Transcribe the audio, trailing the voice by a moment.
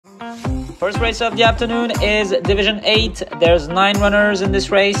First race of the afternoon is Division 8. There's 9 runners in this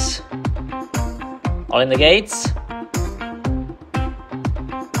race. All in the gates.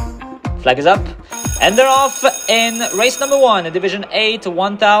 Flag is up. And they're off in race number 1, Division 8,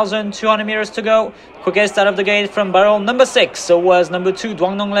 1,200 meters to go. Quickest out of the gate from barrel number 6 so was number 2,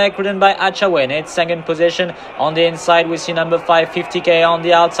 Duong Nong Lek, ridden by Achawin. It's second position. On the inside, we see number 5, 50K. On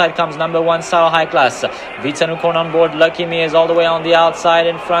the outside comes number 1, Sao High Class. Vitsanukon on board. Lucky Me is all the way on the outside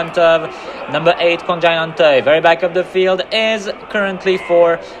in front of number 8, Kongjai Nante. Very back of the field is currently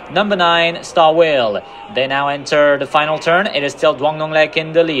for number 9, Star Whale. They now enter the final turn. It is still Duong Nong Lek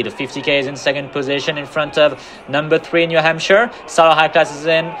in the lead. 50K is in second position in front of number 3, New Hampshire. Sao High Class is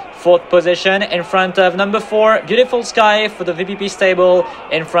in fourth position in front of number 4, Beautiful Sky for the VPP stable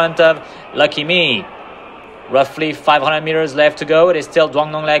in front of Lucky Me. Roughly 500 meters left to go. It is still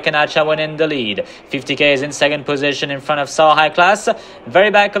Duong Nong Lek and Achawin in the lead. 50K is in second position in front of Sao High Class. Very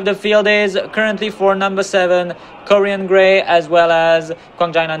back of the field is currently for number 7, Korean Grey, as well as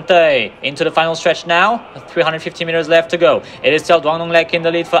Kongjai Nante. Into the final stretch now. 350 meters left to go. It is still Duong Nong Lek in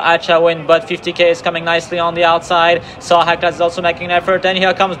the lead for Achawin, but 50K is coming nicely on the outside. Sao High Class is also making an effort. And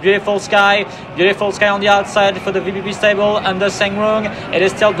here comes Beautiful Sky. Beautiful Sky on the outside for the VPP stable under Sengrung. It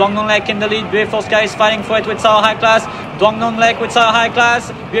is still Duong Nong Lek in the lead. Beautiful Sky is fighting for it with Sao High Class. Duong Nong Lek with Sao High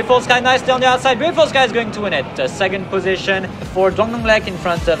Class. Beautiful Sky nicely on the outside. Beautiful Sky is going to win it. Second position for Duong Nong Lek in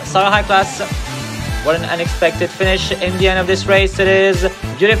front of Sao High Class. What an unexpected finish in the end of this race. It is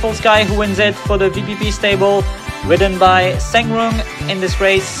Beautiful Sky who wins it for the VPP stable, ridden by Sengrung in this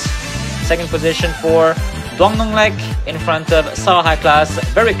race. Second position for Duong Nong Lek in front of Sao High Class.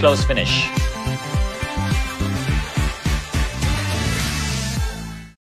 Very close finish.